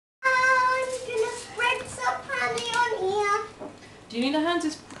Do you need a hand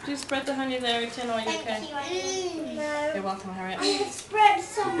to spread the honey there, Etienne, or are you okay? Thank you. No. You're welcome, Hariette. I have spread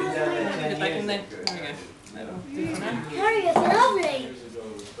some of Put it back in there. There we go. That'll do for now. Harriette's lovely.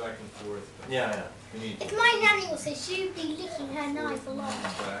 Yeah. If my nanny was here, she'd be licking her knife a lot.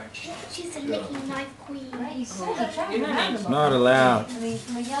 She's a licking knife queen. It's not allowed. I mean,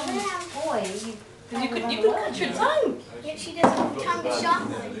 from a young boy, You could cut your tongue. Yeah, she does tongue sharp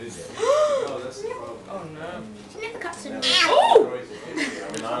ones. Oh no. She never cuts her Oh!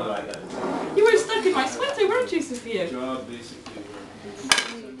 You were stuck in my sweater, weren't you, Sophia?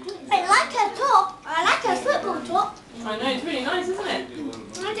 I like her top. I like her football top. I know, it's really nice, isn't it?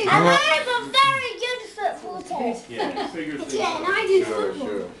 And I have a very good football top. Yeah, and I do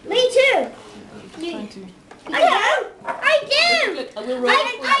football. Me too. I do. I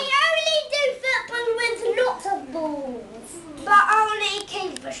only do football with lots of balls, but only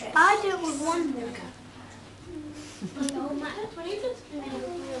kingfishers. I do it with one ball.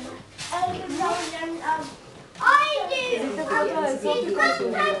 I do. You sometimes do it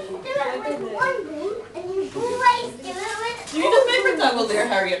with one ball, and you always do it with. Do you need a favourite towel there,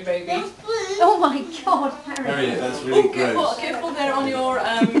 Hariette, baby? oh my God, Harriet, that's really gross. Careful there on your,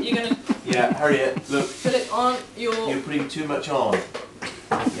 you're going to Yeah, Harriet, look. put it on your... You're putting too much on.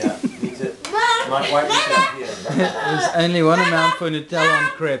 Yeah, need to... Like wipe yourself here. There's only one amount for Nutella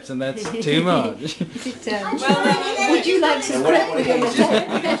on crepes, and that's too much. would you like to spread with your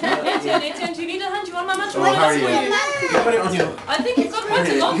Etienne, do you need a hand? Do you want my match? Oh, Harriet, you put it on your... I think you've got quite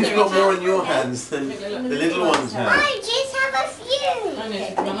a lot there. You've got more in your hands than the little ones have. I just have a few. I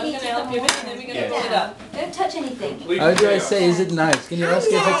know, Mama's going to help you a bit, and then we're going to pull it up. Don't touch anything. How do I say, is it nice? Can you ask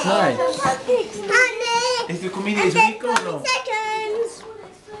if it's nice? ¿Es tu comida es rico o no? Seconds.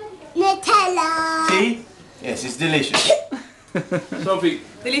 Nutella. See? Yes, it's delicious. Sophie,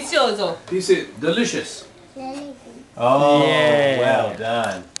 Delicioso. dice delicious. Oh, Yeah. well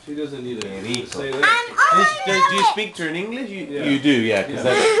done. She doesn't need to Rico. say And that. Do you speak to her in English? Yeah. You do, yeah. Cause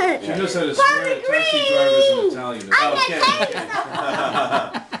She knows how to swear at taxi drivers in Italian. Okay.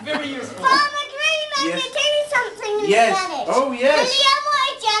 Very useful. Farmer Green, let me tell you something in Yes. Spanish. Oh, yes. Me llamo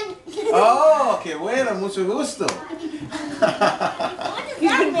Etienne. Oh, qué bueno, mucho gusto.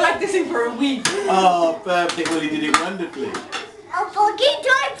 He's been practicing for a week. Oh, perfect. Well, he did it wonderfully. Un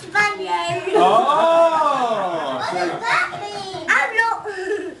poquito español. Oh! What does that mean?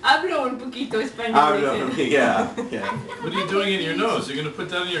 Hablo un poquito español. Yeah. What are you doing in your nose? You're going to put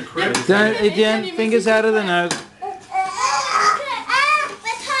that in your crib? Don't, Etienne, fingers out of the nose.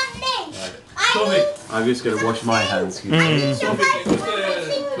 Sophie, I'm just going to wash my hands. Sophie, you want to cook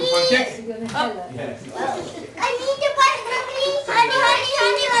pancake? Oh.